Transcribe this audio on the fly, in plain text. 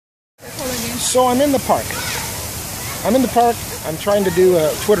So I'm in the park. I'm trying to do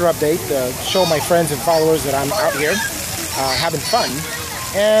a Twitter update, show my friends and followers that I'm out here having fun.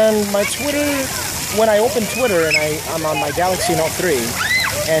 And my Twitter, when I open Twitter and I'm on my Galaxy Note 3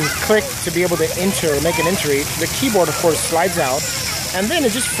 and click to be able to make an entry, the keyboard of course slides out and then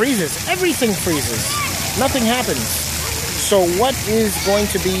it just freezes. Everything freezes. Nothing happens. So what is going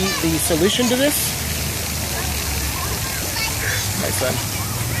to be the solution to this? My son.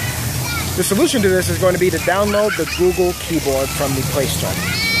 The solution to this is going to be to download the Google keyboard from the Play Store.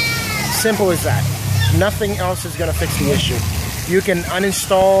 Simple as that. Nothing else is going to fix the issue. You can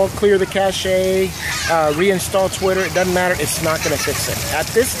uninstall, clear the cache, reinstall Twitter. It doesn't matter. It's not going to fix it. At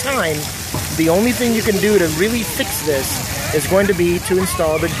this time, the only thing you can do to really fix this is going to be to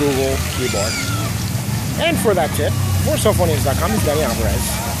install the Google keyboard. And for that tip, for cellphonenames.com, it's Danny Alvarez.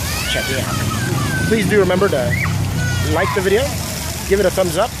 Check it out. Please do remember to like the video, give it a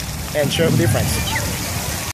thumbs up, and share it with your friends.